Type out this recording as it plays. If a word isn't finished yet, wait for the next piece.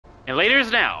And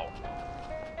later's now.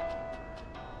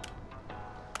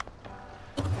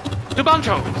 To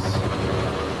Banchos!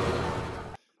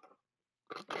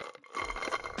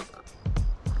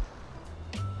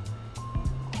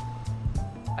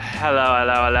 Hello,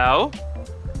 hello, hello.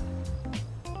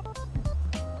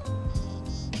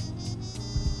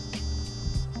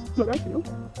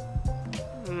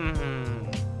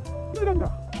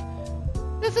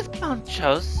 This is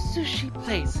Bancho's sushi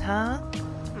place, huh?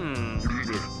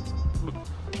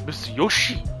 Mr.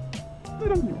 Yoshi.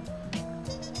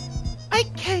 I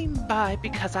came by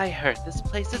because I heard this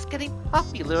place is getting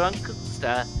popular on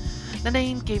Cooksta. The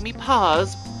name gave me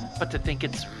pause, but to think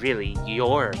it's really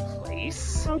your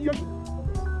place.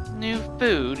 New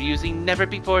food using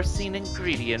never-before-seen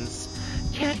ingredients.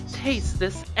 Can't taste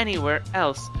this anywhere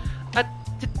else. A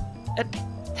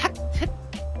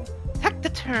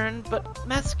taciturn but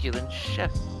masculine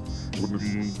chef.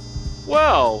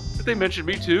 Well, did they mention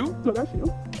me too?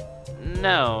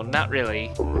 No, not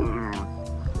really.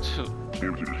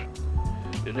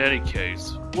 In any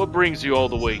case, what brings you all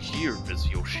the way here, Miss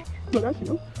Yoshi?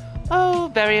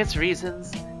 Oh, various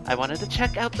reasons. I wanted to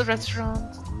check out the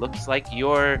restaurant. Looks like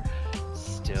you're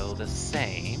still the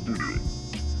same.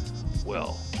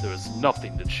 Well, there is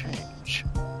nothing to change.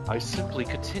 I simply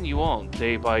continue on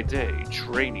day by day,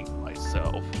 training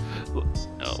myself.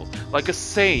 No, like a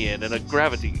Saiyan in a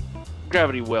gravity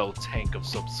well tank of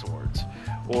some sort.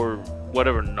 Or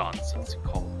whatever nonsense you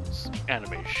call this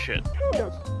anime shit.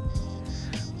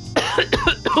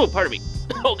 Oh, pardon me.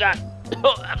 Oh god.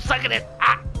 Oh, I'm sucking it.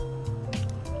 Ah.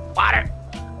 Water.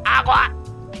 Agua.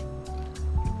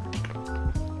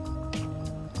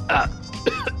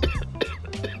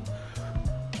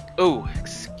 Oh,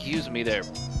 excuse me there.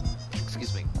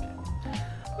 Excuse me.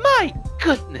 My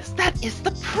goodness, that is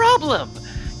the problem!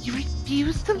 You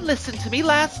refused to listen to me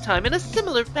last time in a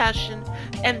similar fashion,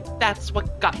 and that's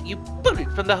what got you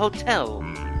booted from the hotel.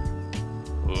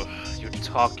 Ugh, you're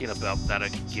talking about that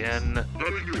again?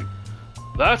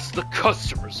 That's the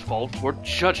customer's fault for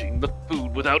judging the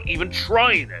food without even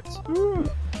trying it.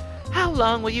 How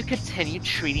long will you continue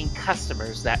treating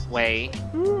customers that way?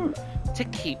 To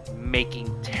keep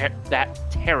making that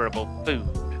terrible food?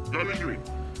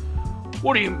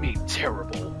 What do you mean,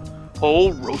 terrible?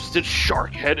 Whole roasted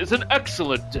shark head is an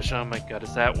excellent dish. Oh my god,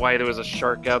 is that why there was a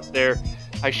shark out there?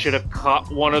 I should have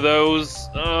caught one of those.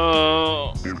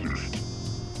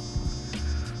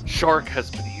 Shark has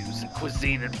been used in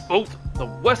cuisine in both the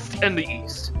West and the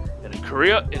East. And in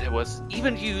Korea, it was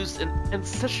even used in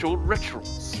ancestral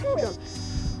rituals.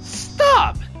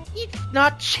 Stop! You've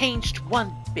not changed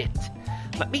one bit.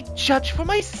 Let me judge for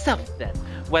myself then,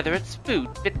 whether it's food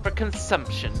fit for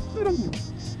consumption.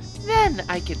 Then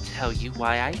I can tell you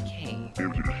why I came.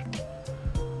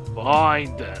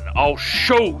 Fine then, I'll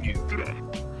show you.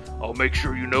 I'll make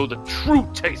sure you know the true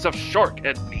taste of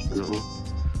Sharkhead meat.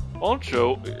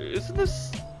 Ancho,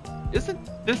 isn't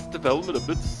this development a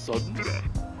bit sudden?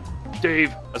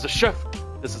 Dave, as a chef,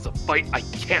 this is a fight I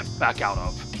can't back out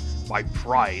of. My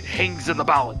pride hangs in the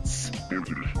balance.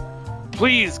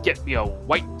 Please get me a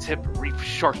white tip reef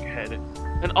shark head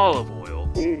and olive oil.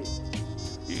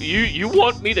 You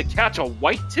want me to catch a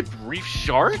white tip reef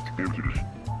shark?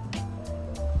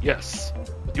 Yes.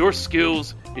 With your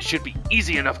skills, it should be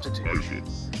easy enough to do.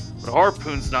 But a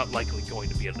harpoon's not likely going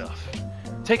to be enough.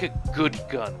 Take a good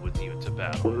gun with you into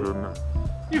battle.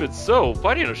 Even so,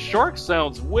 fighting a shark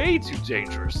sounds way too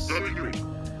dangerous.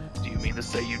 Do you mean to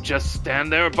say you just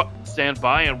stand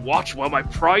by and watch while my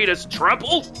pride is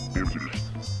trampled?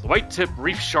 The white-tip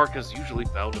reef shark is usually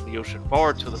found in the ocean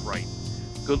far to the right.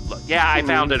 Good luck. Yeah, I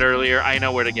found it earlier. I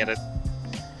know where to get it.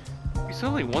 He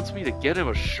suddenly wants me to get him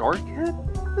a shark head?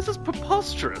 This is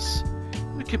preposterous.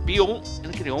 It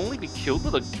can only be killed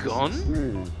with a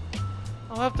gun?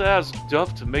 I'll have to ask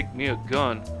Duff to make me a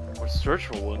gun, or search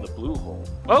for one in the blue hole.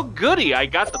 Oh goody! I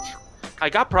got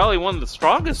probably one of the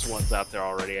strongest ones out there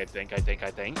already. I think.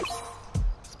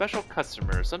 Special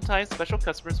customers. Sometimes special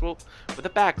customers with a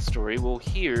backstory will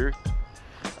hear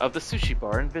of the sushi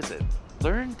bar and visit.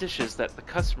 Learn dishes that the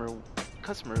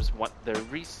customers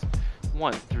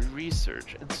want through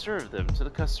research and serve them to the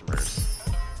customers.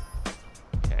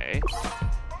 Okay.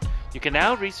 You can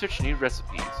now research new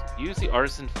recipes. Use the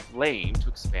artisan flame to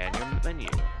expand your menu.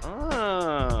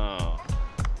 Oh.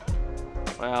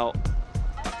 Well.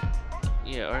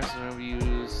 Yeah, artisan will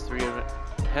use 300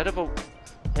 head of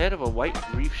a white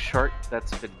reef shark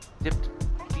that's been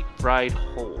deep fried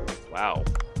whole. Wow.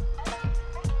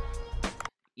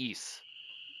 East.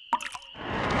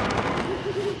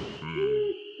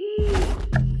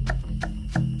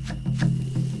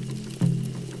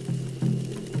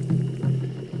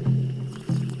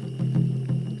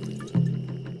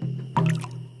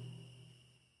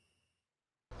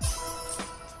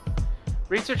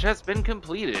 Research has been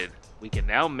completed. We can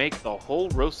now make the whole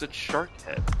roasted shark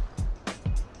head.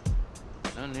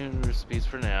 No new recipes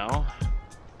for now.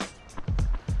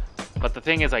 But the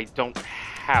thing is, I don't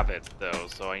have it, though,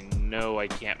 so I know I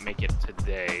can't make it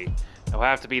today. It'll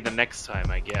have to be the next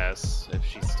time, I guess, if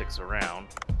she sticks around.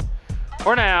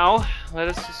 For now, let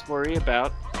us just worry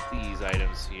about these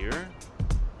items here.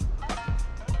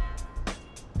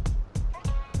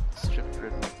 Strip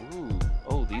grid. Ooh.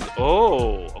 Oh, these.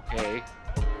 Oh, okay.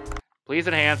 Please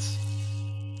enhance.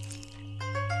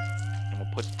 And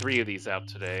we'll put 3 of these out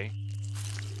today.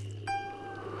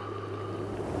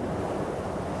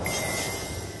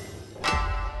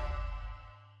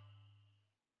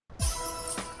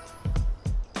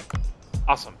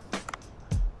 Awesome.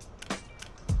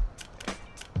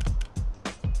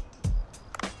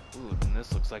 Ooh, and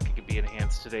this looks like it could be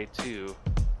enhanced today too.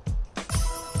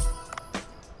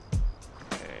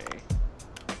 Okay.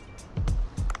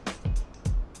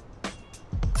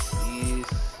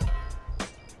 These.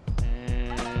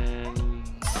 And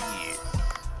yes.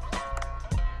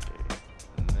 Okay.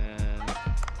 And then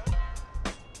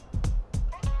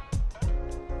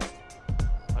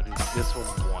I'll do this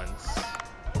one once.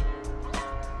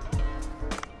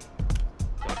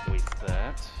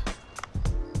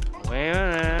 Wait a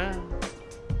minute.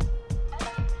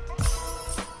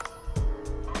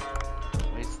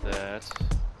 Waste that.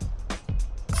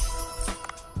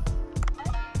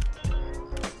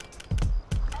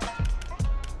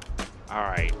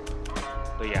 Alright.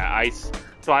 So yeah,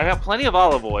 so I have plenty of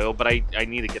olive oil, but I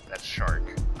need to get that shark.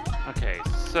 Okay,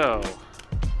 so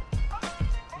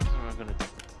here's what I'm gonna do.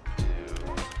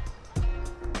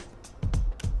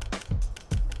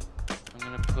 I'm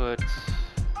gonna put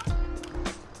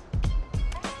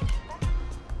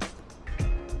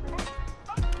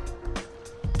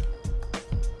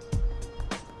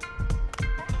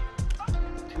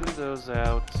those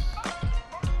out.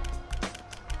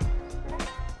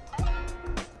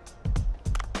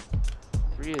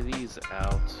 Three of these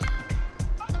out.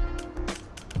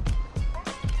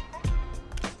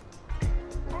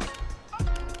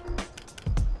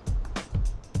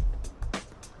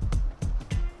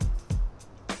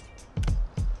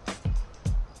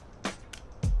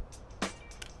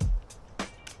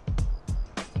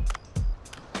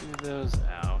 Two of those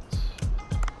out.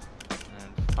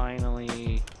 And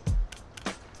finally,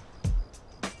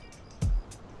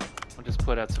 I'll just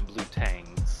put out some blue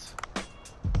tangs.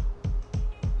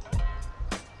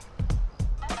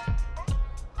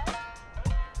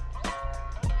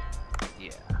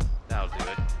 Yeah, that'll do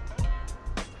it.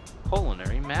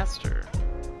 Culinary master.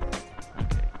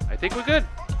 Okay, I think we're good.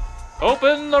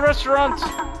 Open the restaurant!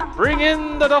 Bring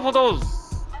in the daffodils!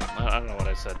 I don't know what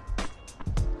I said.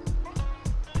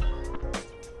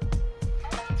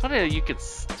 It's funny that you could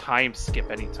time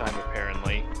skip anytime,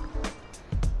 apparently.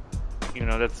 You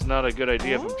know, that's not a good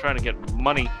idea if I'm trying to get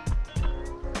money.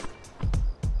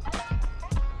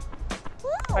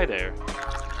 Hi there.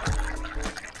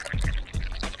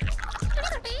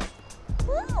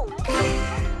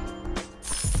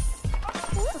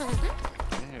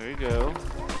 There we go.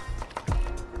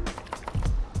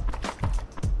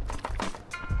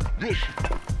 There we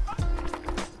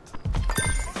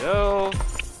go.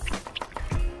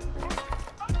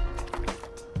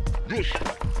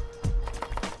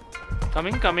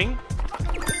 Coming, coming.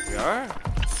 Here we are.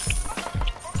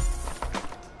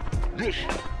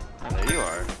 And there you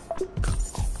are.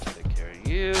 Take care of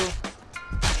you.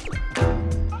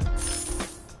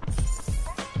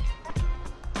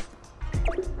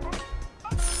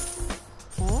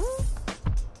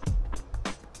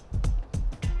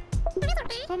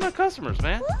 Some of my customers,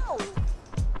 man.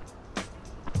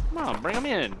 Come on, bring them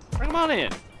in. Bring them on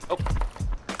in. Oh.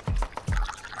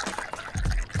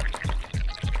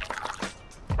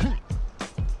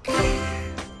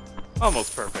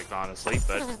 Almost perfect, honestly,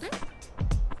 but there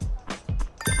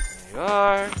you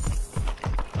are.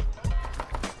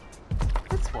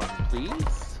 This one,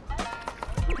 please.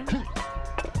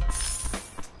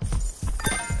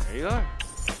 There you are.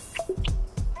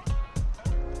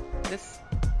 This is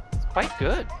quite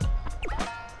good.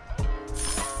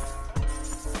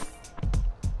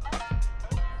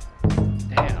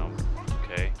 Damn.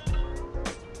 Okay.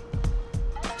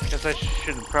 Guess I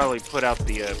shouldn't probably put out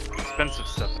the expensive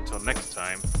stuff until next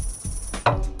time.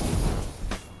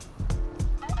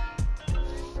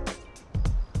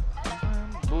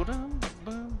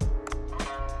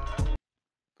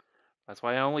 That's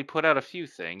why I only put out a few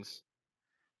things.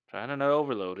 Trying to not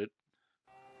overload it.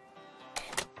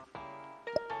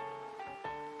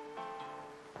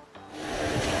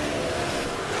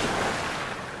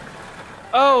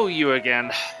 Oh, you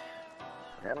again.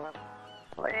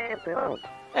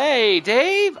 Hey,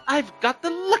 Dave! I've got the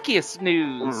luckiest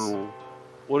news!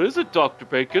 What is it, Dr.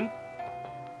 Bacon?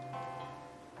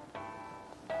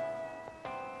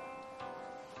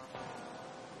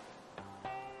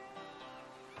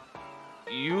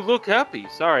 You look happy.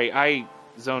 Sorry, I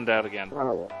zoned out again.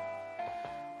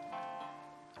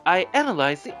 I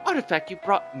analyzed the artifact you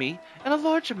brought me, and a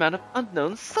large amount of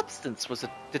unknown substance was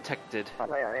detected.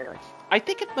 I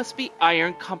think it must be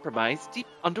iron compromised deep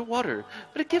underwater,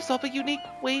 but it gives off a unique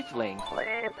wavelength.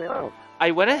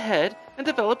 I went ahead and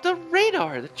developed a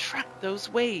radar that tracked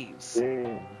those waves.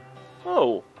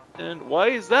 Oh, and why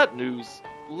is that news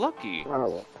lucky?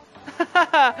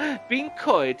 Being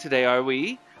coy today, are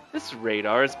we? This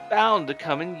radar is bound to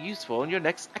come in useful in your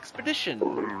next expedition.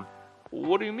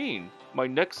 What do you mean? My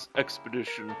next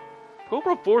expedition?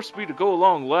 Cobra forced me to go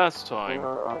along last time.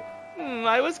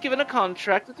 I was given a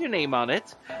contract with your name on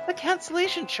it. The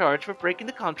cancellation charge for breaking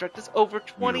the contract is over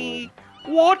 20...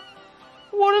 What?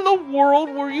 What in the world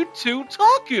were you two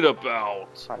talking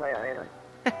about?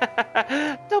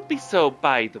 Don't be so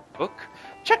by the book.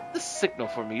 Check the signal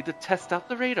for me to test out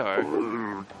the radar.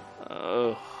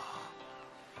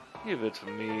 Give it to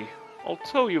me. I'll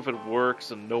tell you if it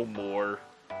works and no more.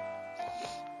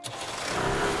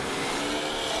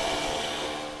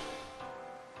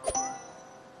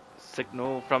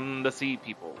 Signal from the sea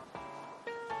people.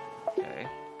 Okay.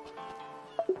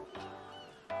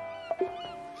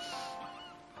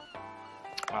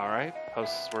 Alright,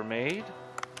 posts were made.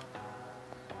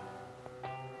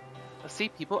 A sea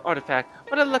people artifact.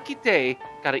 What a lucky day.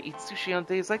 Gotta eat sushi on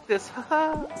days like this.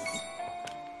 Haha.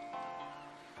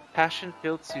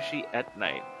 Passion-filled sushi at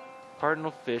night.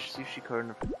 Cardinal fish, sushi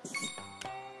cardinal.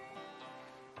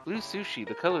 Blue sushi,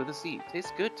 the color of the sea.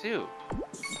 Tastes good too.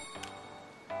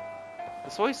 The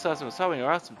soy sauce and wasabi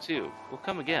are awesome too. We'll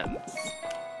come again.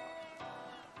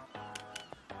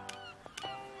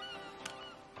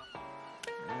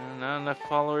 Not enough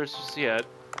followers just yet.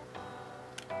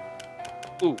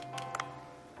 Ooh.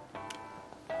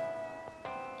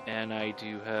 And I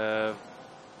do have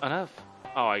enough.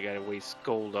 Oh, I gotta waste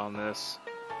gold on this.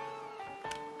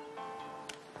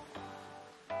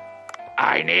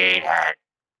 I need it!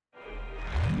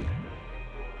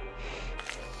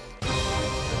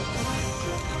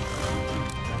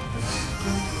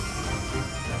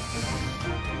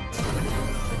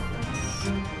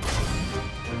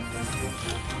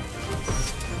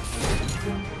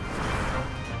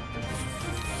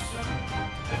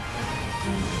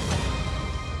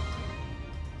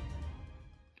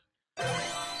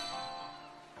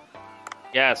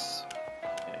 Yes.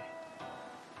 Okay.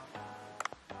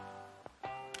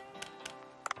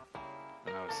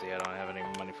 Obviously, I don't have any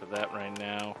money for that right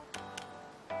now.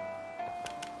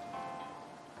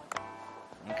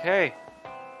 Okay.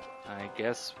 I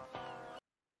guess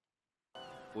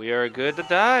we are good to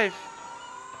dive.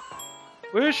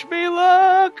 Wish me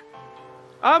luck!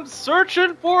 I'm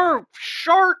searching for a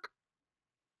shark!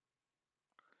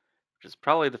 Which is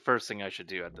probably the first thing I should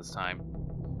do at this time.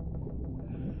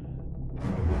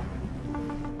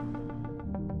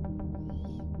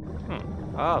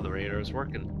 Ah, the radar is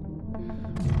working.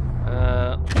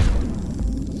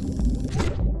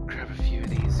 Grab a few of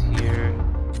these here.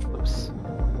 Oops.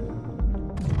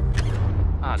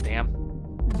 Ah, damn.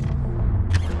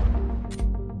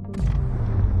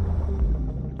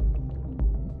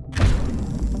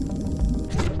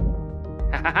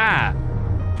 Ha ha ha!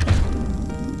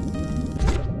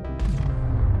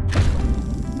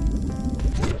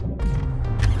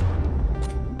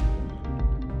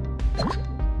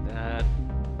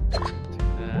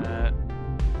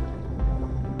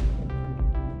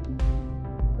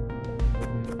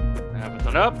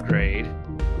 An upgrade?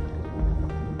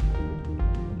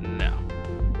 No.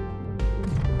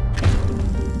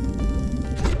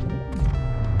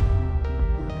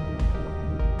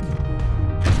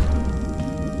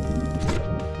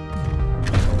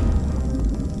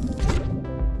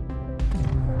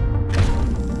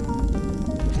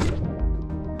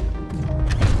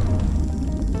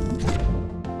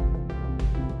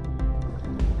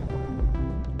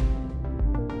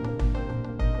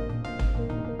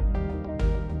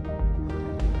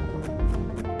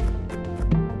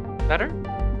 Better?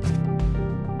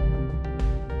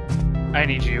 I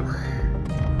need you.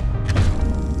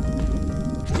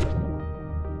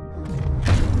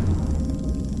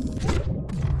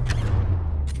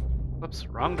 Whoops,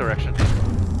 wrong direction.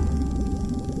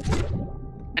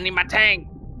 I need my tank!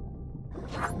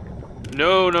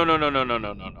 No, no, no, no, no, no,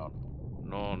 no, no, no.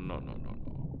 No, no, no, no,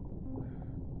 no.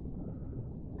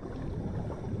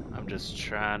 I'm just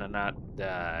trying to not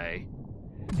die.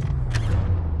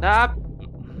 Stop!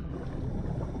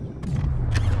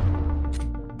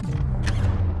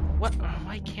 What?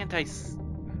 Why can't I?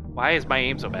 Why is my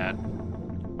aim so bad?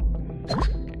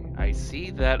 Okay, I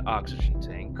see that oxygen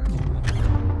tank.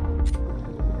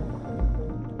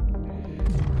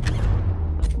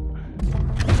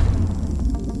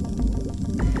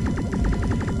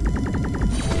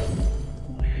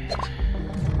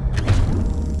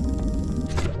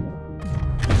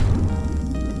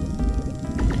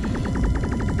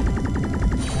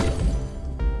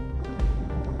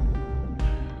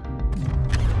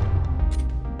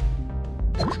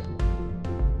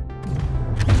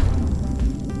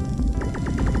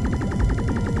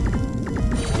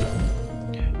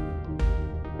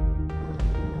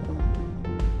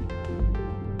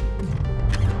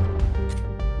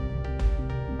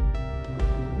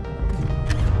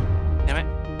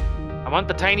 I want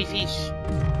the tiny fish.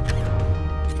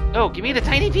 No, give me the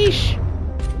tiny fish.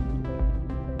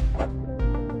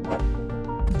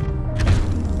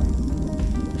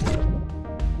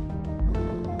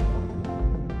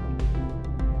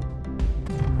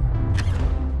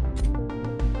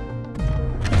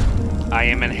 I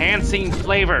am enhancing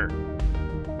flavor.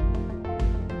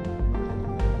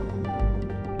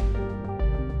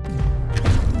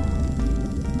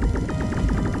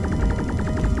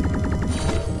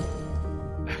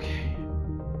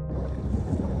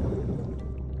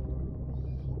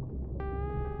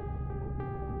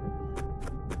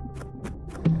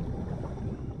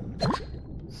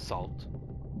 Salt.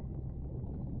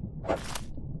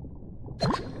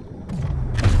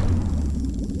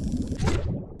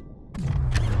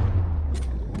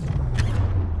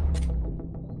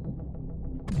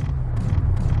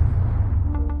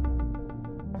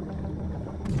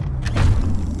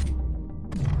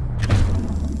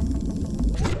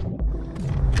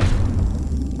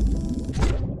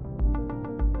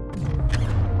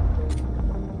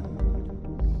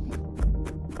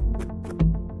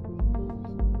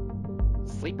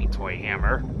 Sleepy toy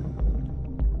hammer.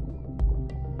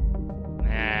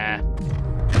 Nah.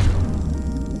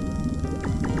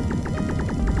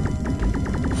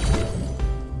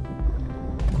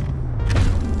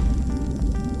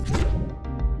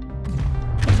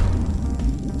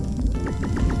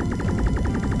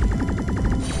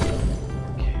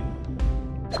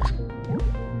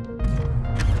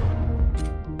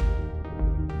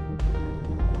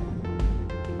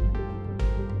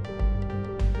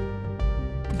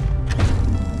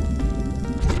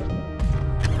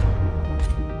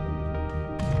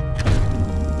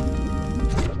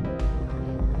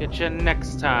 Get you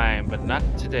next time, but not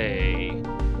today.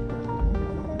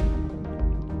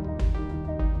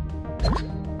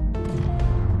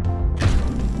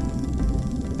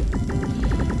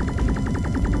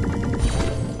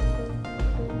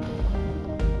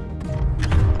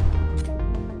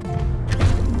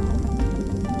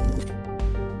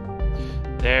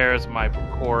 There's my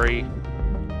quarry.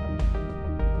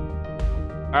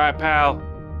 Alright, pal.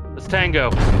 Let's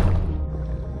tango.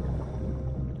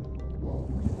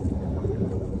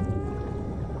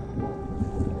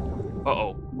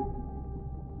 Uh-oh.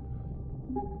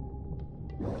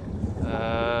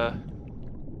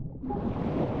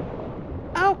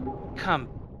 I'll come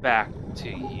back to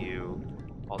you.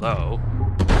 Although...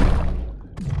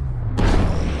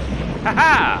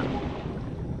 Ha-ha!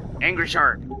 Angry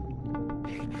shark!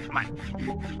 Come on.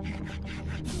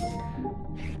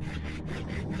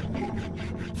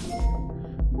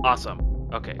 Awesome.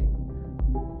 Okay.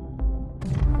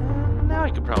 Now I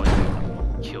could probably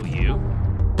kill you.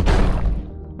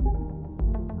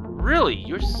 Really?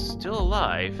 You're still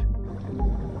alive?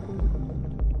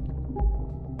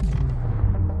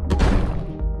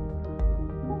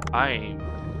 I'm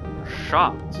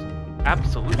shocked.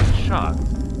 Absolutely shocked.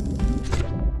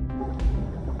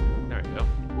 There we go.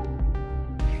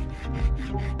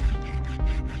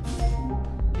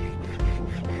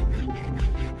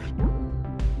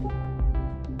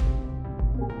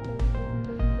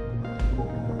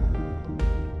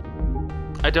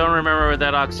 I don't remember where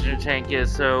that oxygen tank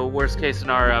is, so worst case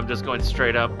scenario, I'm just going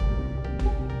straight up.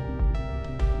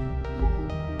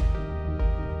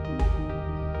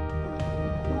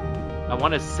 I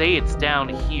want to say it's down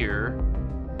here.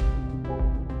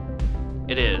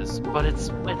 It is, but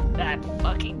it's with that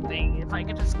fucking thing. If I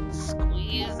could just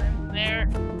squeeze in there.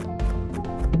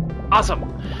 Awesome.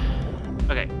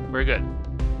 Okay, we're good.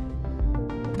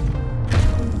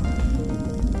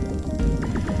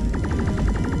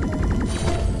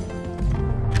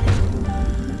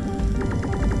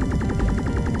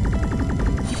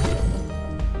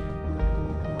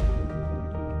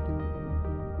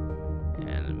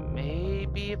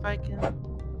 If I can.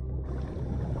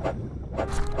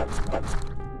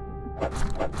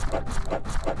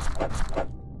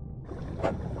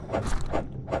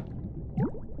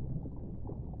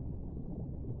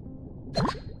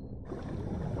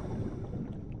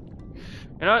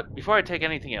 You know what? Before I take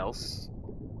anything else,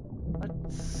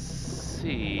 let's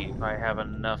see if I have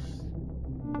enough.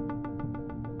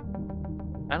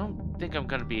 I don't think I'm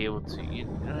gonna be able to.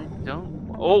 I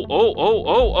don't.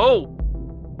 Oh!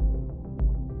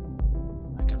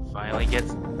 I can finally get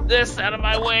this out of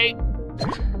my way.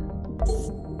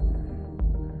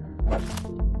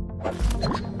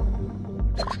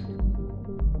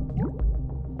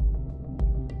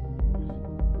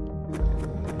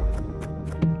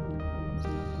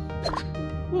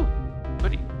 Whew,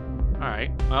 goody.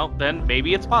 Alright, well, then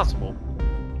maybe it's possible.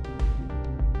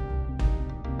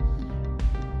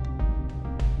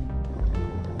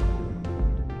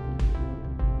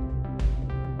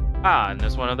 Ah, and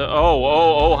there's one of the.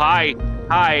 Oh, hi,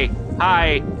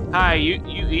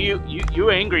 you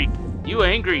angry,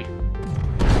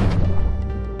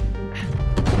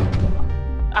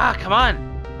 Ah, come on,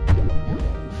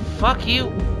 fuck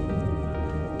you,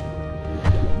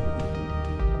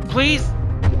 please,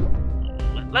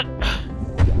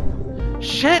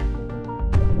 shit,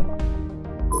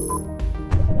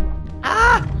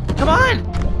 ah, come on,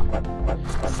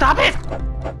 stop it,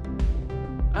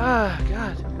 ah,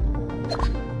 God.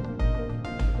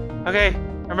 Okay,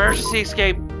 emergency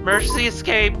escape.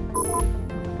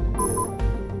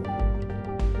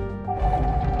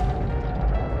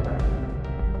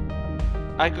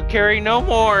 I could carry no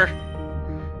more.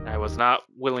 I was not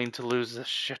willing to lose this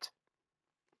shit.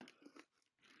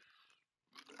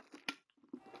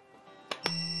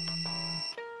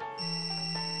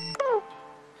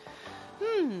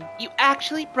 You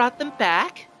actually brought them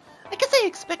back? I guess I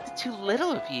expected too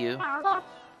little of you.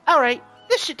 Alright,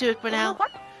 this should do it for now.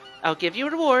 I'll give you a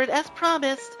reward as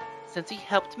promised, since you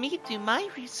helped me do my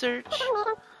research.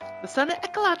 The sudden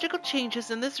ecological changes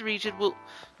in this region will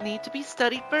need to be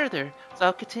studied further, so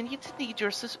I'll continue to need your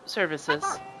services.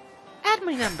 Add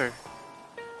my number.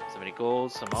 70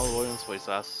 gold, some olive oil and soy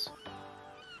sauce.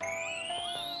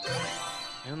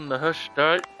 And the hush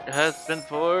dart has been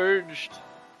forged.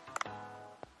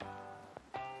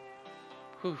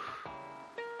 Whew.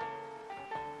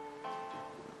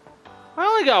 I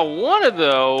only got one of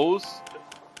those.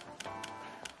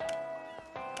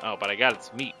 Oh, but I got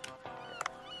its meat.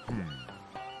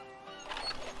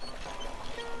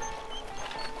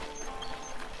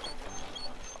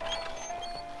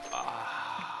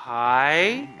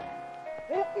 Hi.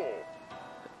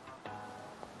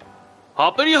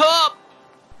 Hoppity hop.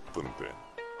 Do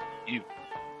you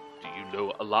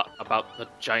know a lot about the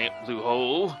giant blue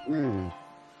hole?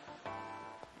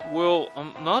 Well,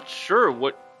 I'm not sure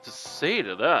what to say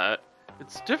to that.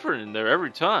 It's different in there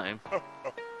every time.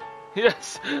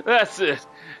 Yes, that's it.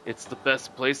 It's the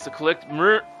best place to collect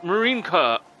marine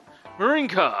car.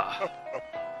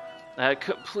 I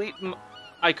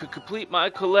could complete my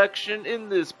collection in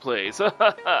this place.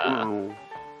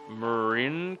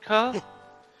 Marinka?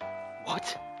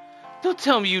 What? Don't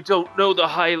tell me you don't know the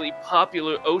highly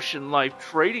popular ocean life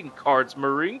trading cards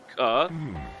Marinka.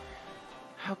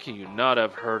 How can you not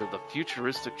have heard of the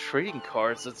futuristic trading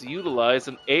cards that utilize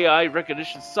an AI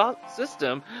recognition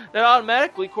system that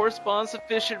automatically corresponds to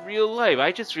fish in real life?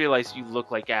 I just realized you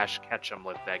look like Ash Ketchum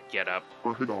with that getup.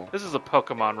 This is a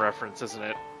Pokemon reference, isn't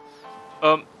it?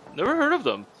 Never heard of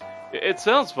them. It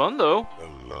sounds fun, though.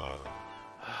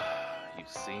 You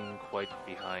seem quite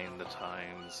behind the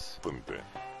times.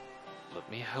 Let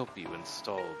me help you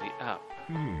install the app.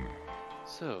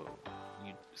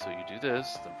 So you do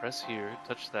this, then press here,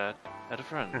 touch that, add a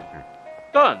friend.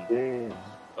 Done!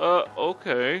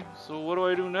 Okay, so what do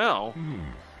I do now?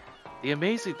 The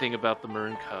amazing thing about the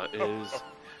Marinka is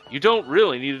you don't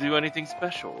really need to do anything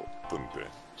special.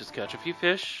 Just catch a few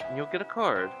fish, and you'll get a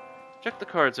card. Check the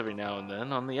cards every now and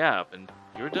then on the app, and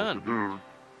you're done.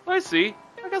 I see.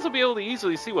 I guess I'll be able to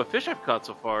easily see what fish I've caught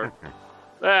so far.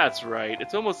 That's right.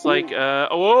 It's almost like,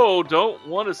 whoa, don't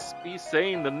want to be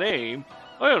saying the name.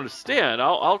 I understand.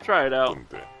 I'll try it out.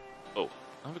 Oh,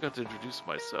 I forgot to introduce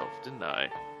myself, didn't I?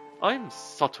 I'm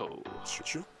Sato.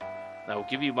 I will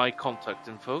give you my contact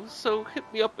info, so hit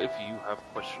me up if you have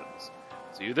questions.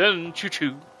 See you then,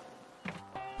 choo-choo.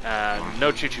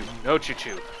 No choo-choo. No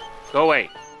choo-choo. Go away.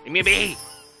 Leave me be!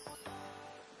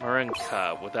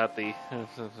 Marinka, without the...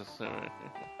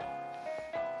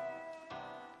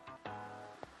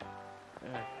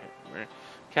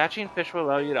 Catching fish will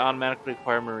allow you to automatically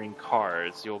acquire marine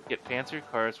cards. You'll get fancier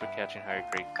cards for catching higher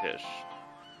grade fish.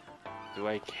 Do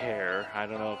I care? I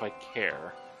don't know if I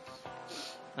care.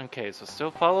 Okay, so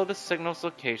still follow the signal's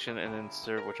location and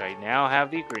insert, which I now have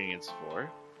the ingredients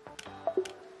for.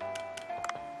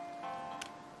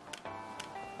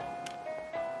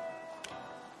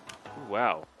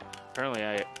 wow. Apparently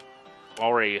I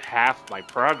already half my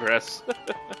progress.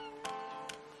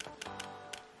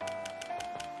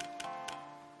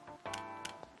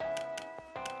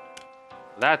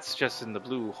 That's just in the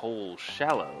blue hole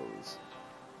shallows.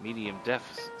 Medium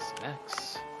deficits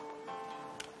next.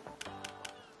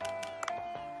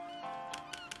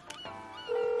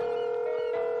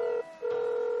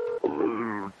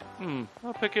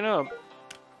 Not picking up.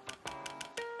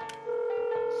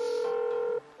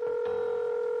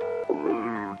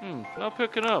 Not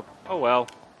picking up. Oh well.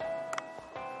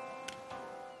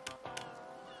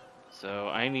 So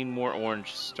I need more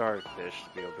orange starfish to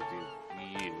be able to do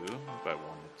you if I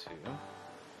wanted to.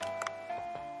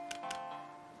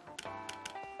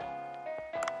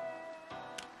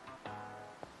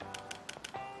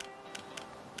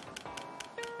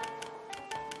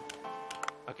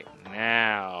 Okay,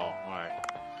 now. Alright.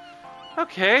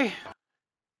 Okay.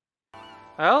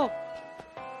 Well,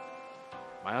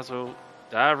 might as well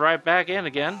dive right back in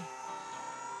again.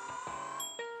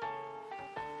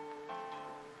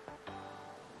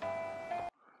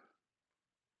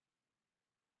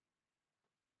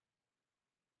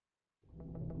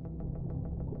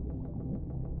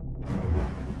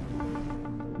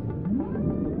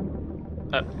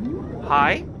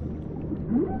 Hi?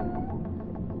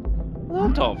 Hello,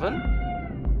 dolphin.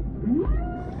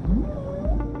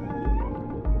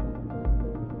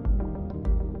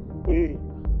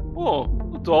 Oh,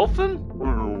 a dolphin?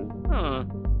 Huh.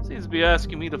 Seems to be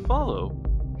asking me to follow.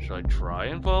 Should I try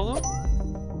and follow?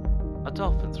 A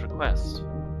dolphin's request.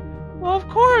 Well, of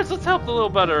course! Let's help the little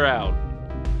butter out.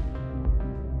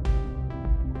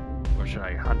 Or should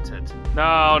I hunt it? No.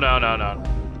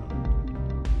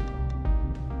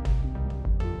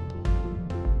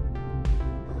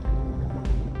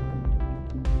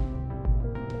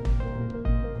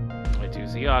 I do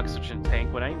the oxygen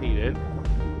tank when I need it.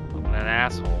 I'm an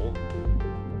asshole.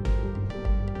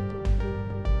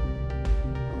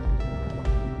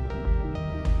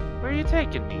 Where are you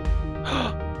taking me?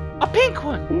 A pink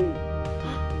one!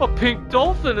 A pink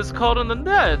dolphin is caught in the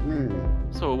net!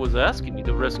 So it was asking me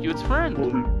to rescue its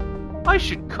friend. I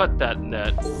should cut that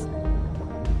net.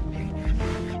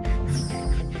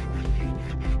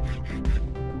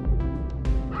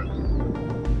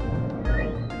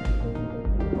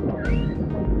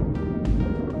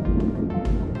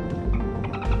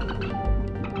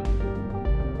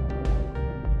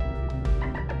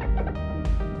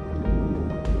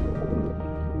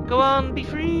 Go on, be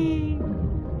free!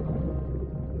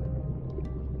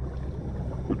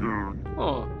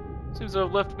 Oh, seems to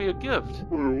have left me a gift.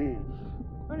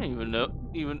 I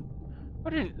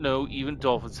didn't know even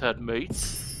dolphins had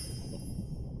mates.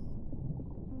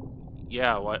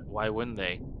 Yeah, why wouldn't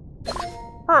they?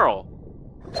 Pearl!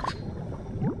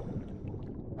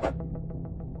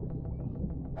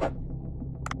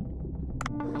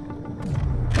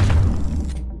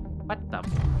 What the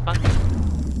fuck?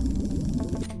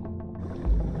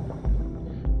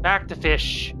 Back to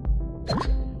fish.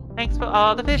 Thanks for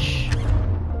all the fish.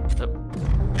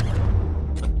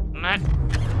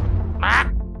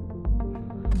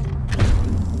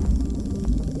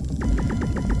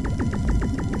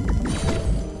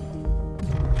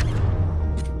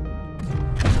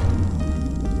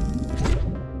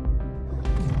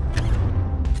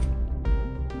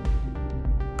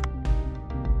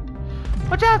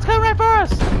 Watch out, it's coming right for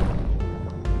us!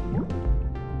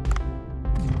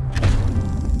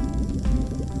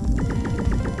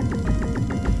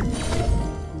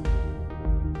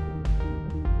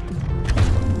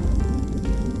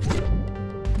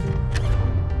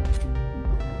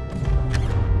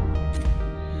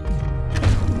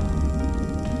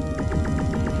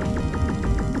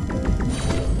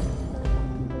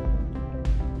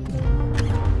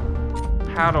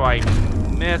 How do I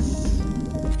miss?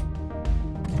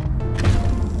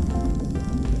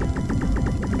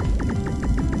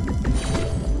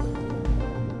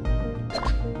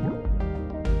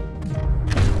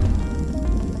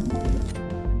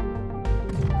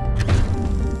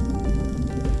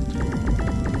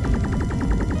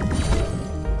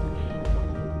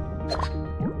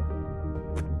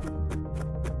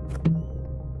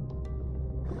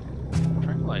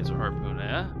 Tranquilizer harpoon,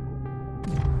 eh?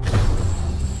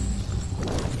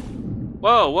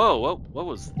 Whoa, what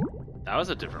was... That was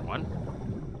a different one.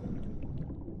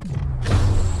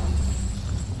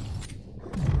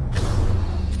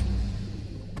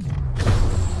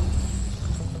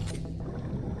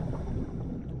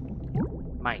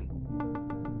 Mine.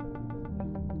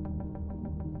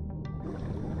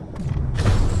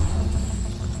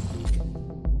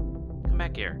 Come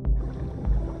back here.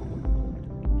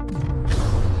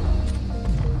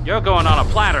 You're going on a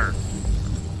platter.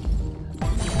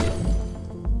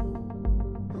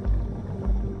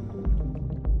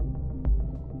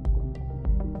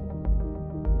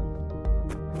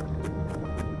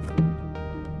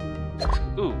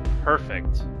 Ooh,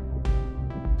 perfect.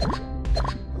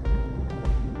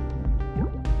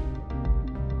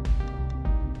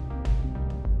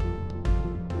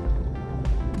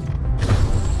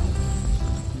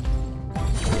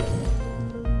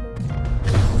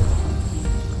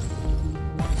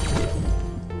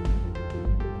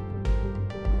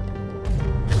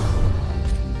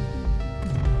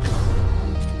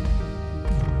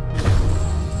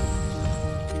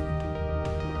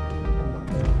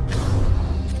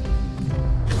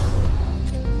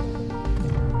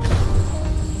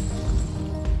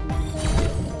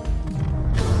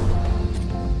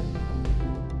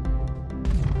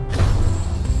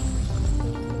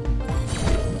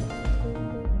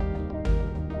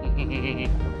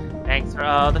 Thanks for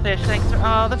all the fish, thanks for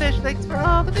all the fish, thanks for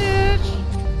all the fish!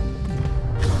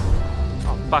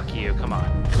 Oh, fuck you, come on.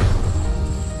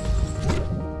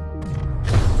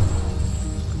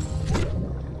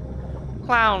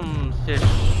 Clownfish.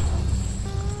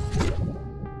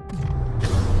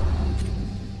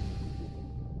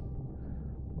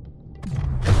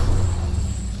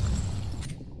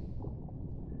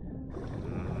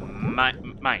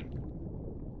 Mine.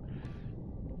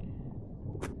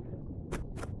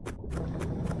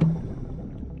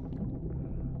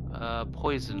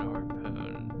 Poison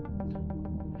harpoon.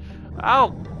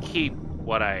 I'll keep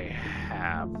what I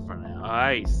have for now.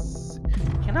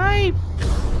 Can I?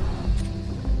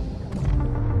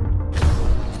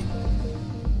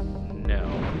 No.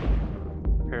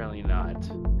 Apparently not.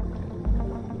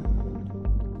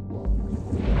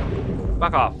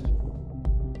 Fuck off.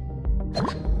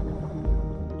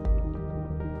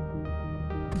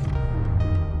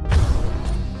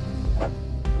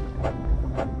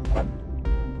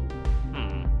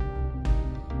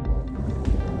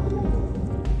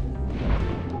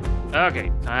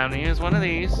 Okay, time to use one of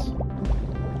these.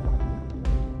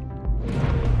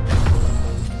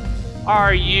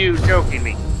 Are you joking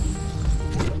me?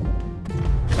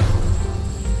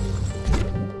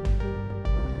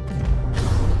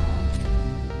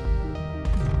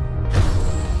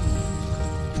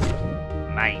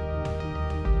 Mine.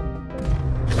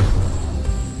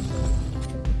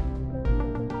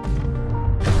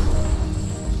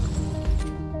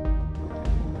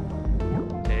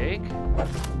 Take.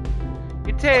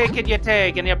 You take and you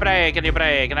take and you break and you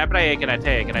break and I break and I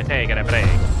take and I take and I break.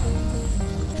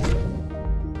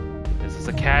 This is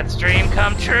a cat's dream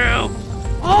come true.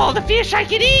 All the fish I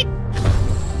can eat.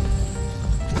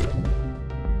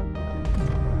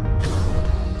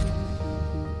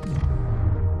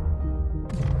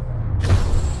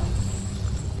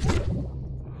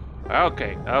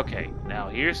 Okay. Now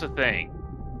here's the thing.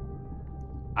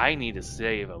 I need to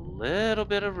save a little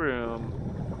bit of room.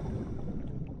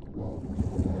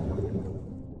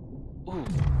 Ooh,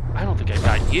 I don't think I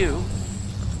got you.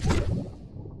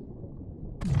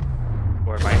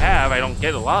 Or if I have, I don't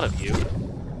get a lot of you.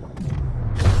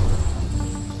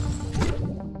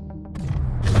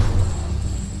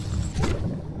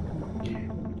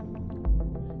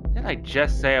 Didn't I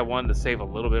just say I wanted to save a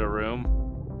little bit of room?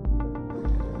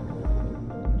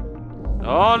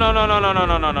 Oh,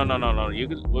 no. You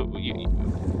can...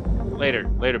 Later,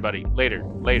 buddy. Later.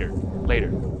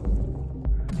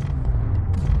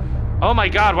 Oh my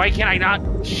god, why can't I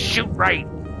not shoot right?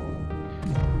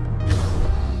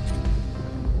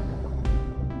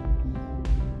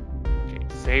 Okay,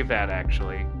 save that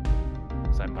actually,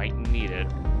 because I might need it.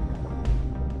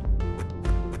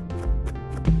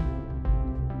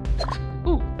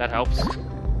 Ooh, that helps.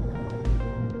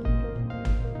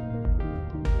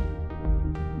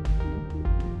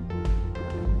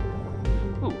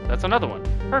 Ooh, that's another one.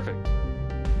 Perfect.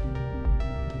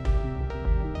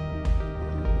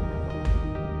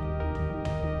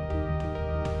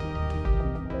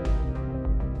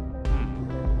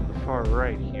 Far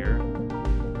right here.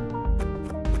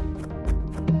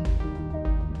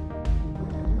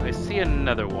 I see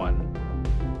another one.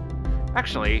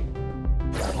 Actually,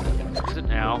 use it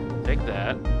now. Take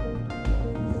that.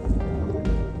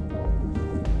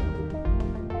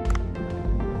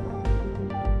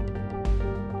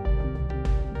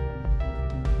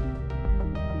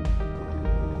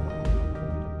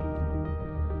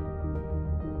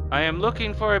 I am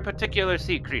looking for a particular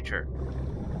sea creature.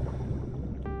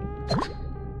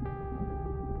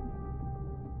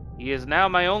 He is now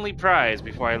my only prize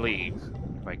before I leave,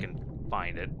 if I can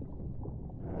find it.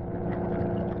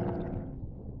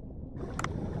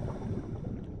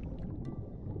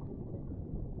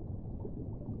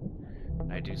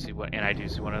 do see one, and I do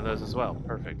see one of those as well.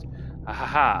 Perfect. Ha ha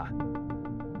ha.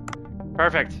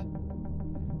 Perfect.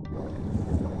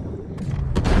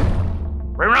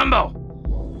 Rumbo!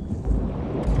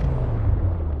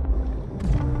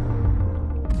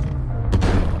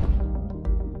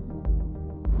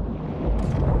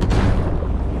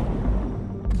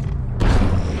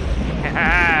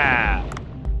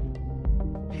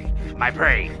 My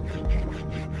prey.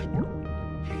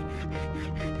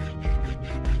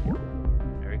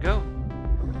 There we go.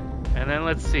 And then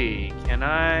let's see. Can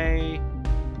I?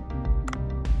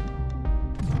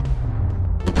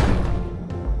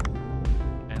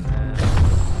 And then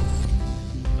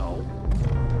no.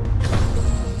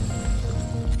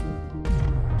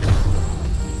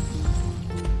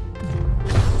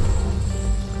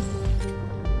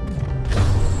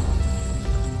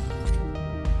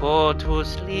 Go to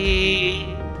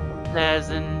sleep,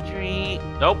 pleasant dream.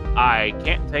 Nope, I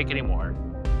can't take any more.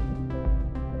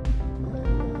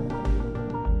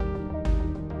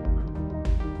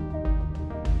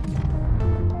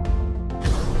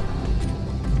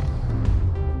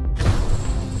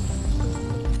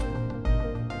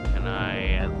 Can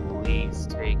I at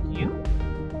least take you?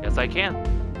 Yes, I can.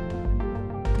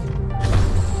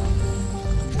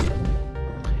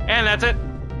 And that's it.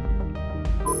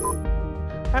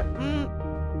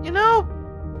 You know,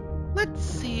 let's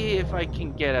see if I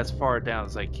can get as far down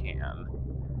as I can.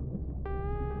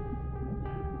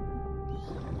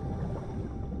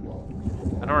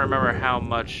 I don't remember how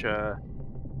much,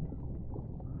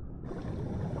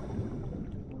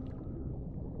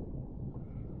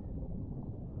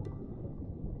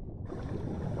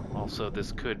 Also,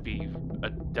 this could be a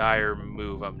dire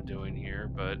move I'm doing here,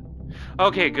 but...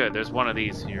 Okay, good, there's one of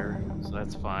these here, so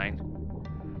that's fine.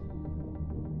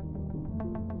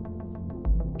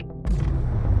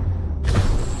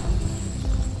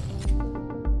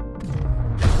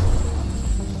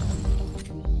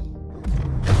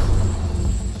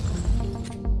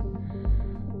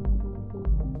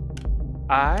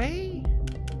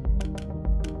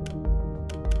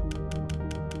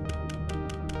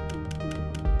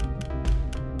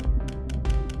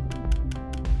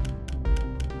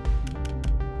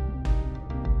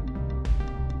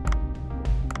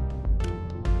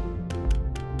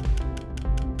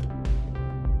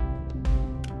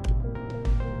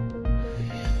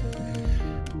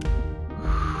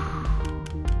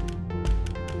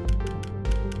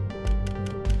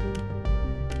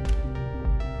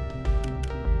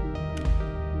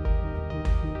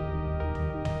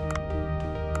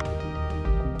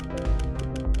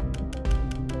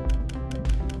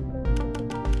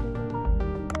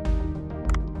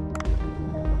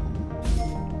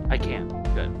 I can.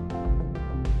 Good.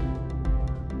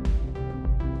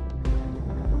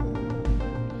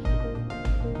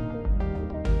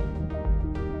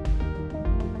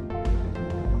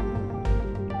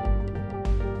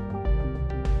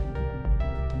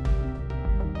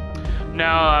 No,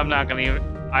 I'm not gonna even.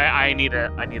 I need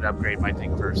to upgrade my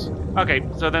thing first. Okay,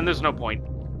 so then there's no point.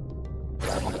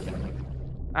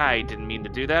 I didn't mean to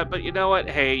do that, but you know what?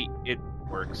 Hey, it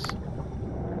works.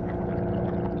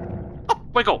 Oh,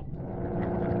 wiggle!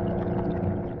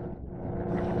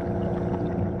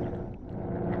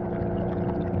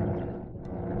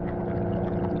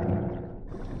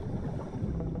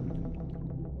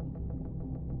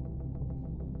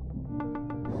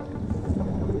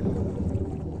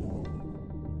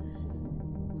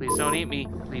 Please don't eat me.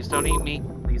 Please don't eat me.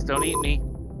 Please don't eat me.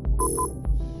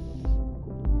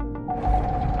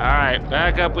 Alright,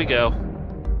 back up we go.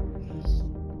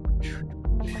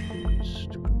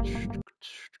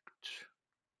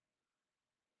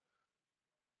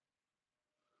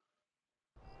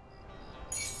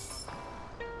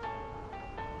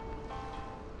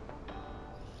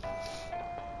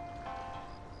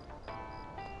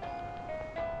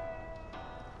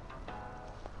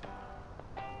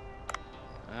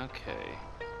 Okay,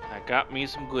 I got me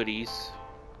some goodies.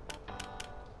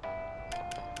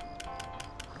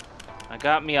 I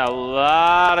got me a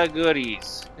lot of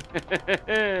goodies.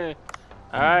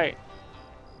 Alright.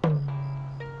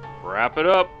 Wrap it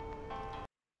up.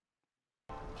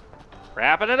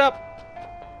 Wrapping it up.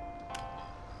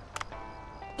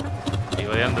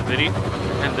 You'll end the video,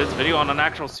 end this video on an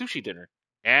actual sushi dinner.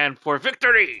 And for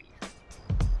victory!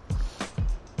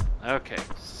 Okay,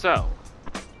 so.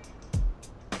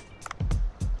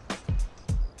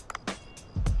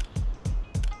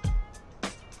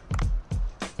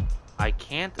 I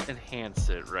can't enhance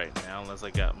it right now unless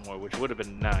I got more, which would have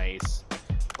been nice.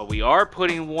 But we are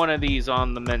putting one of these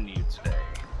on the menu today.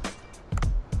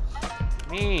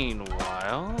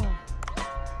 Meanwhile...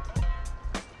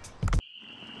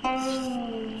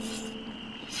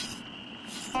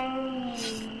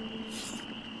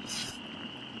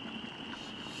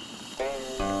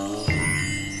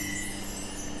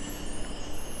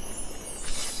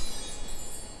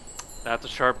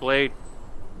 That's a sharp blade.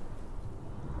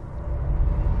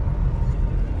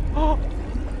 Oh!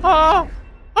 Oh!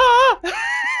 Oh!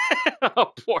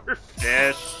 Oh, poor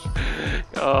fish.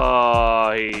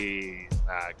 Oh, he's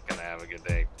not gonna have a good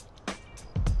day.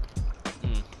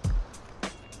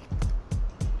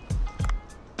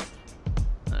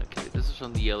 Okay, this is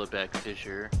from the yellowback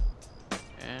fisher.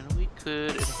 And we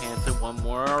could enhance it one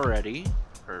more already.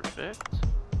 Perfect.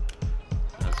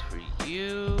 As for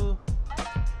you...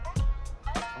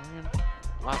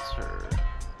 Wasser.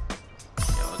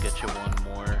 Yeah, I'll get you one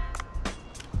more.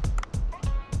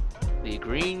 The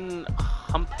green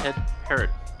humphead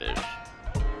parrotfish.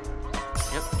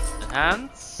 Yep.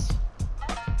 Enhance.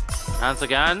 Enhance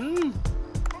again.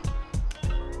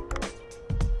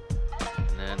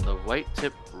 And then the white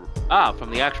tip. Ah, from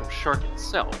the actual shark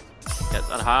itself. Yes,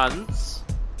 enhance.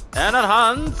 And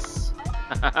enhance.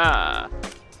 Ha ha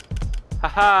ha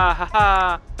ha ha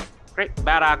ha. Great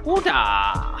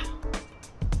barracuda.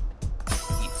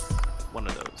 One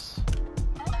of those.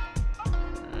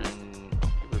 And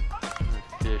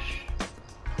fish.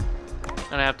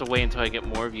 Gonna have to wait until I get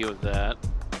more view of that.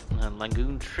 And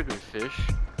lagoon triggerfish.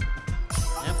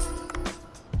 Yep.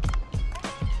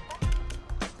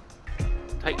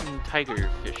 Titan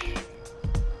tigerfish.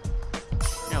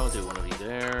 Yeah, I'll do one of you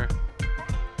there.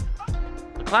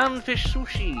 The clownfish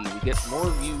sushi. We get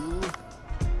more view.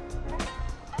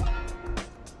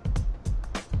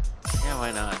 Yeah,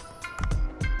 why not?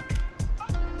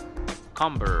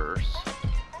 Converse.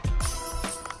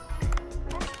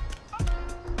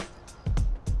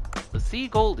 The Sea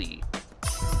Goldie.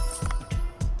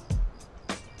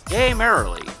 Yay,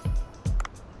 merrily.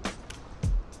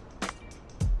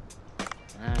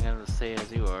 I gotta say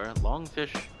as you are.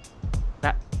 Longfish.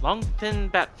 Longfin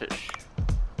batfish.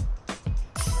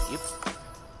 Yep.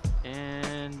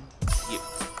 And yep.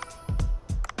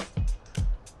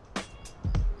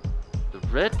 The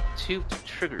red-toothed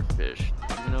triggerfish.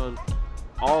 Even though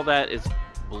all that is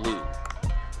blue.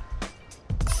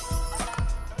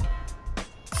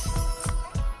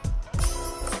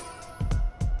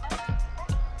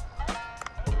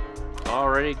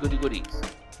 Already goody goodies.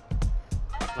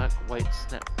 Black, white,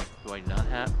 snap. Do I not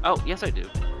have? Oh, yes I do.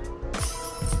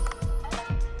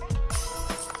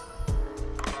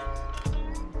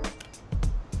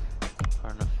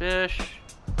 Carna fish.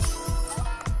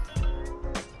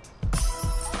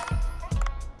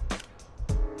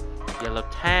 Yellow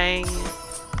tang.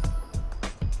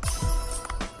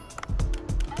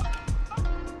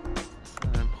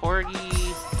 And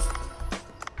porgy.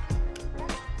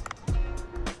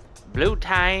 Blue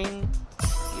tang.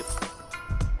 Yep.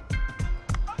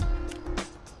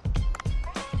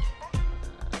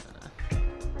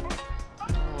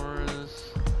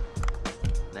 Oars.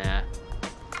 Nah.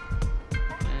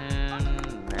 And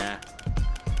nah.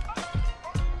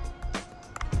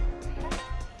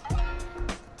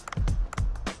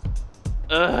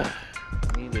 Ugh. I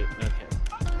need it. Okay.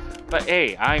 But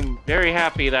hey, I'm very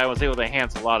happy that I was able to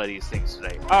enhance a lot of these things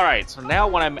today. Alright, so now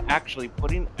what I'm actually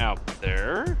putting out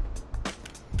there.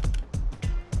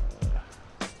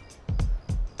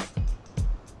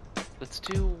 Let's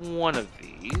do one of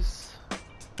these.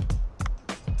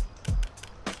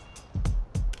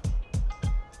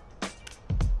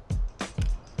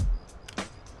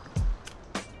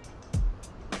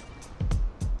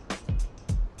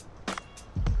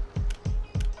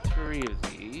 Three of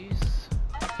these.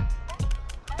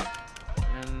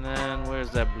 And then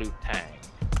where's that blue tang?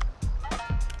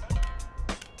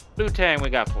 Blue tang, we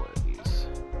got four of these.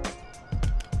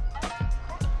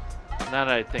 Now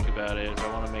that I think about it, I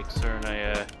want to make certain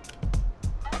I,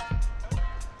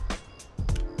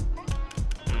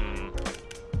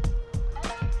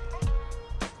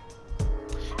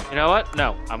 You know what?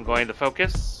 No, I'm going to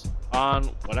focus on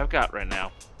what I've got right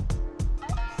now.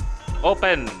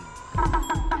 Open!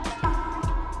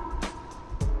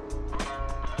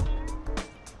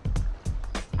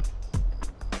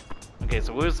 Okay,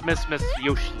 so where's Miss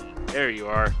Yoshi? There you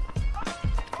are.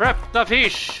 Prep the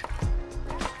fish!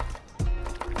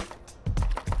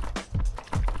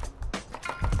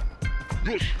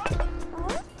 Be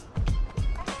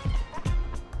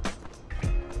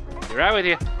right with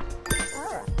you.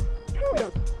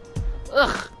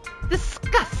 Ugh,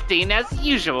 disgusting as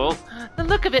usual. The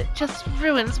look of it just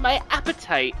ruins my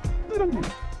appetite.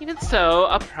 Even so,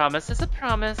 a promise is a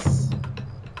promise.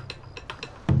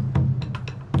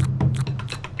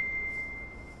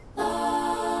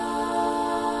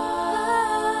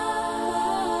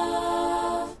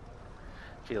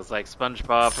 Feels like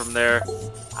SpongeBob from there.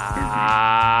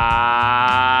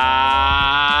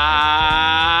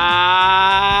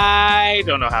 I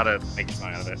don't know how to make a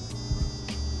song out of it.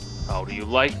 Oh How do you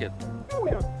like it?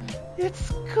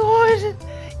 It's good.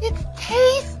 It's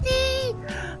tasty.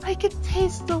 I can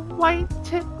taste the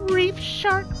white-tip reef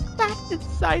shark fat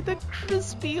inside the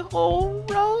crispy whole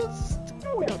roast.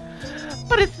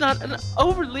 But it's not an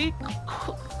overly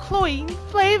cloying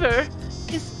flavor.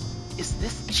 Is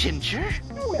this ginger?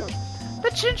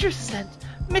 The ginger scent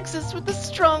mixes with the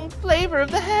strong flavor of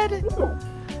the head.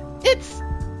 It's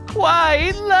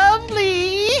quite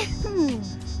lovely.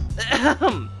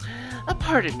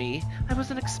 Pardon me, I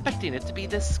wasn't expecting it to be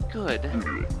this good.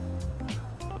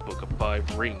 The Book of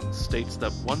Five Rings states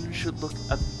that one should look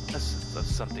at the essence of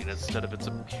something instead of its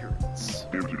appearance.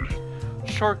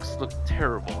 Sharks look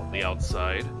terrible on the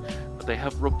outside, but they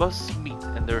have robust meat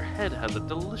and their head has a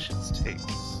delicious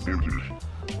taste.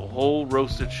 A whole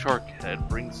roasted shark head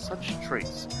brings such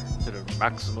traits to their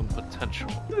maximum potential.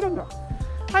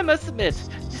 I must admit,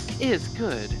 this is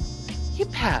good. You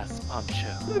pass,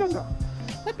 Pancho.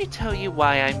 Let me tell you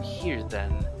why I'm here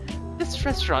then. This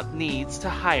restaurant needs to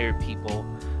hire people.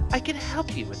 I can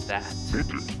help you with that.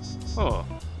 Huh,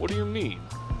 what do you mean?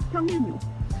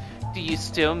 Do you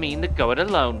still mean to go it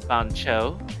alone,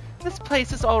 Pancho? This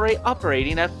place is already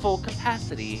operating at full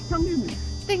capacity.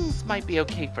 Things might be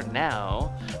okay for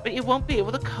now, but you won't be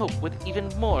able to cope with even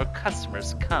more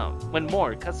customers when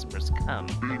more customers come.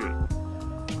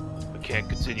 I can't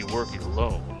continue working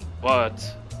alone, but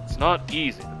it's not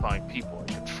easy to find people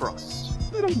I can trust.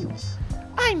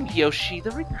 I'm Yoshi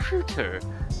the recruiter.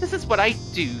 This is what I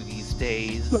do these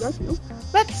days.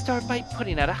 Let's start by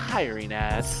putting out a hiring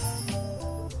ad.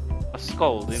 A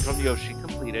scolding from Yoshi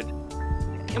completed.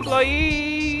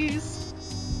 Employees!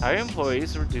 Hire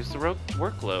employees to reduce the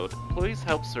workload. Employees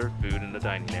help serve food in the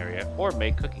dining area or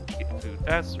make cooking food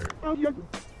faster.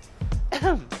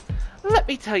 Let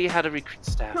me tell you how to recruit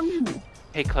staff.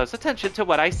 Pay close attention to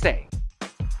what I say.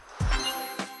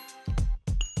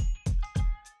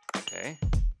 Okay.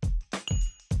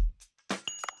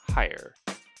 Hire.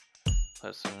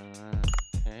 Plus,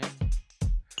 okay.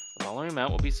 The following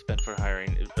amount will be spent for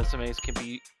hiring. Resumes can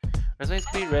be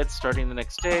read starting the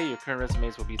next day. Your current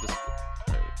resumes will be displayed.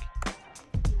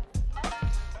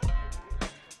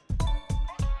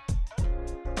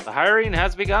 The hiring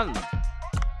has begun.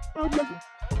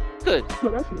 Good.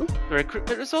 The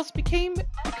recruitment results become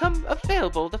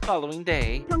available the following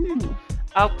day.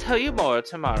 I'll tell you more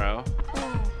tomorrow.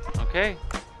 Okay.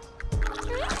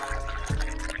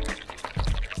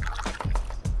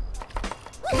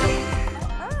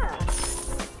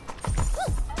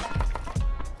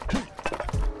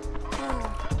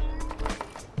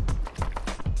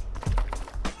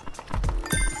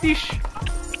 Yeesh.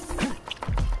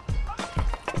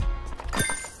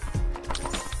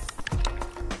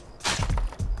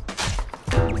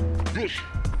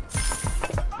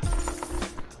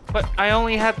 But I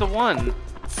only had the one.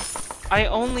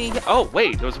 Oh,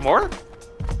 wait, there was more?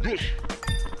 There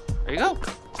you go.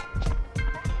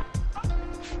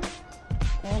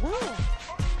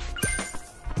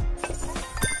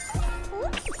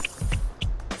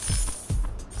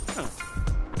 Huh.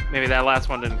 Maybe that last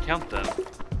one didn't count then.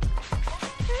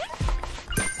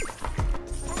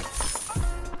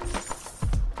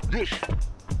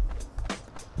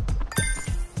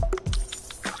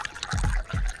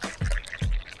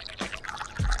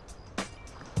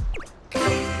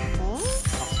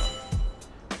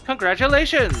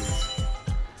 Congratulations!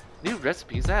 New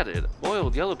recipes added.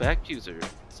 Boiled yellowback user.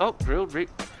 Salt grilled red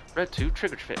tube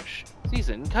triggerfish.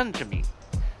 Seasoned kanji meat.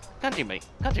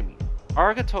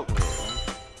 Argatoko.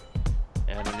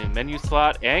 And a new menu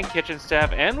slot and kitchen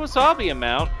staff and wasabi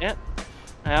amount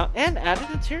and added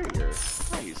interior.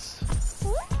 Nice.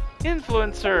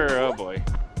 Influencer. Oh boy.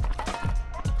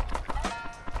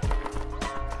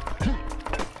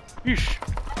 Yeesh.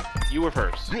 You were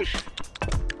first. There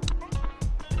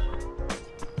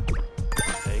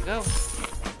you go.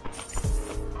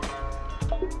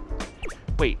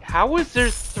 Wait, how is there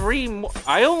 3 more?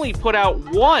 I only put out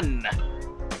 1.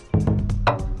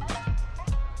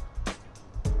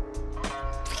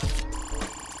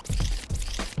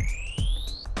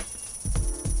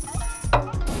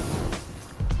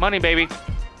 Money, baby.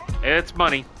 It's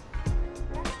money.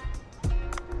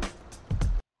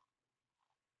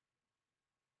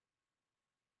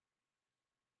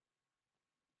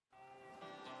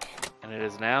 And it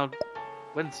is now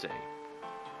Wednesday,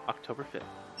 October 5th.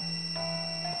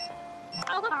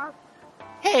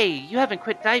 Hey, you haven't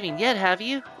quit diving yet, have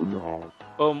you? No.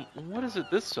 What is it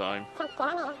this time?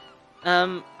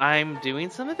 I'm doing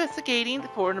some investigating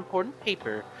for an important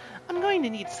paper. I'm going to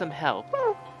need some help.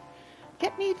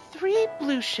 Get me 3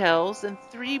 blue shells and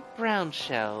 3 brown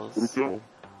shells.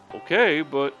 Okay,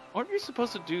 but aren't you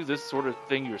supposed to do this sort of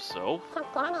thing yourself?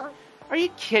 Are you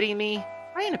kidding me?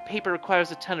 Writing a paper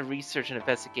requires a ton of research and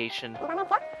investigation.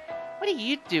 What are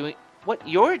you doing? What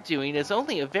you're doing is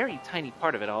only a very tiny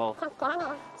part of it all.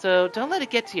 So don't let it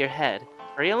get to your head.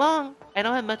 Hurry along. I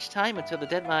don't have much time until the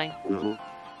deadline.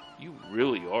 You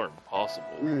really are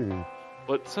impossible.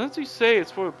 But since you say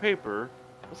it's for a paper,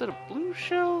 was it a blue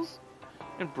shells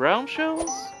and brown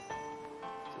shells?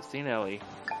 Sistine Ellie.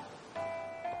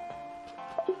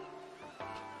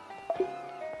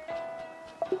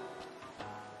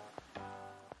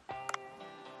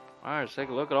 Alright, let's take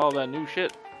a look at all that new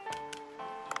shit.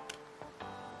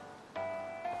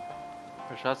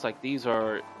 Shots like these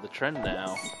are the trend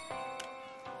now.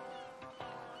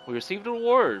 We received an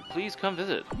award. Please come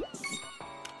visit.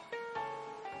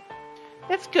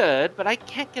 It's good, but I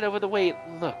can't get over the way it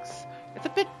looks. It's a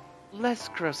bit less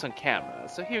gross on camera,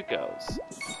 so here goes.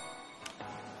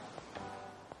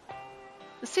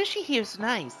 The sushi here's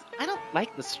nice. I don't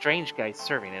like the strange guy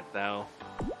serving it, though.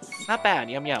 Not bad,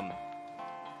 yum yum.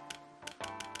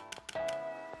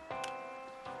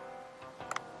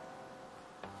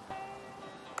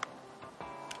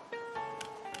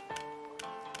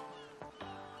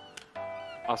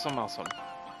 Awesome, awesome.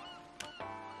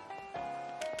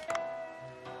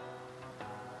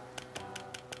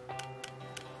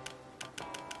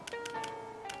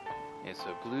 Okay,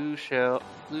 so blue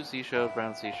seashells,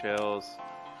 brown seashells.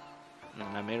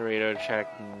 I made a radar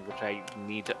check, which I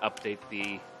need to update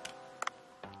the.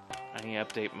 I need to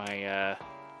update my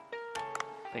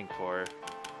thing for.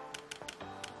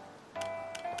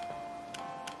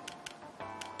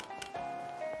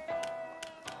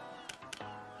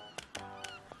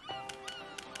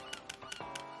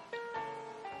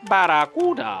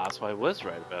 Barracuda, so I was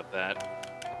right about that.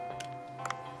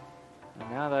 And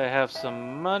now that I have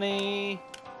some money,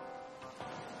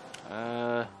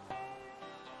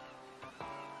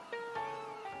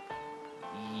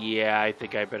 yeah, I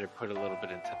think I better put a little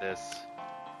bit into this.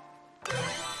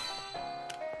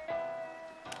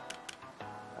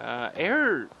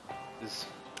 Air is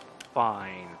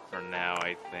fine for now,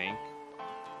 I think.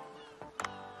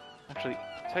 Actually,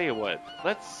 tell you what,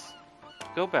 let's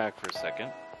go back for a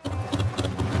second.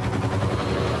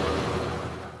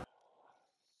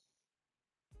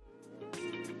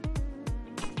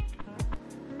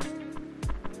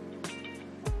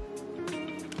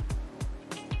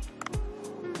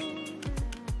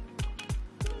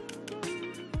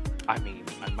 I mean,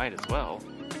 I might as well.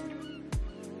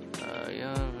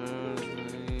 Yeah.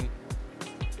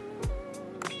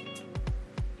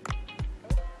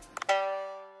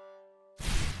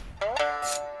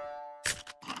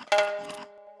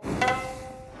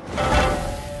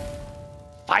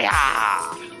 Fire!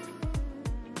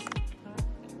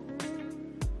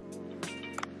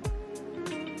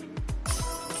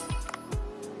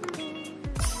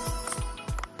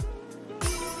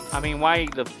 I mean, why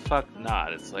the fuck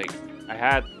not? It's like I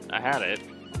had it.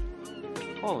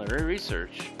 Culinary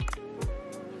research.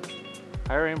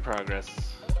 Hiring progress.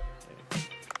 Okay.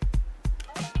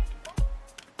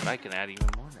 But I can add even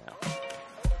more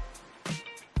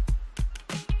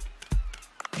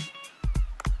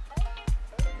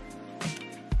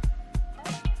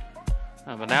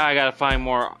now. But now I gotta find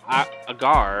more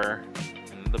agar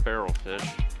in the barrel fish.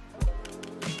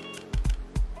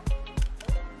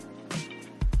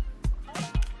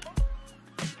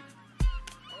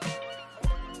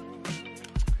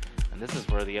 This is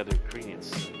where the other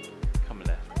ingredients come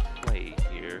into play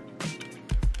here.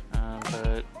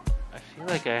 But I feel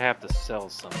like I have to sell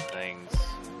some things.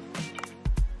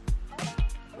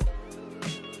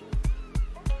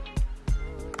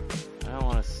 I don't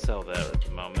want to sell that at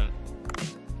the moment.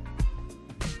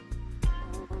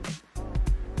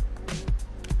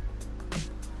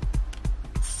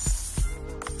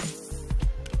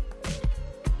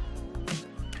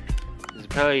 This is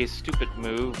probably a stupid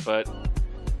move, but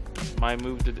my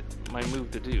move to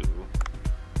do.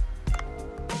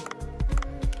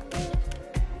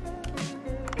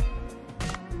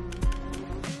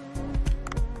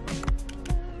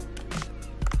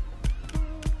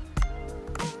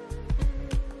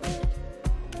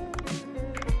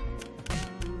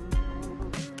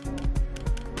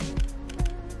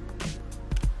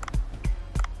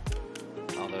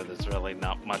 Although there's really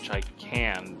not much I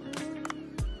can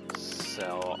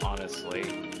sell, honestly.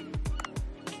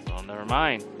 Well, never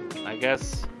mind. I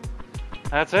guess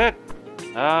that's it.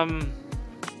 I don't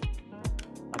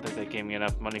think they gave me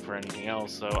enough money for anything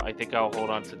else, so I think I'll hold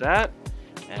on to that.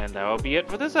 And that will be it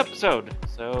for this episode.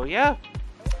 So, yeah.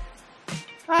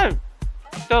 I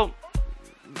don't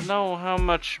know how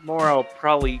much more I'll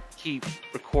probably keep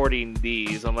recording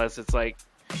these, unless it's like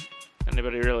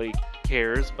anybody really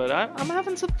cares. But I'm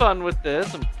having some fun with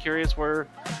this. I'm curious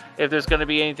if there's going to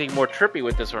be anything more trippy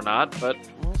with this or not, but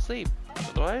we'll see.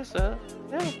 Otherwise,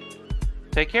 yeah.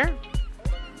 Take care.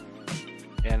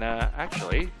 And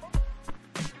actually,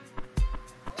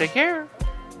 take care.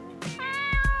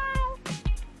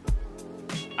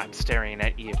 I'm staring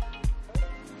at you.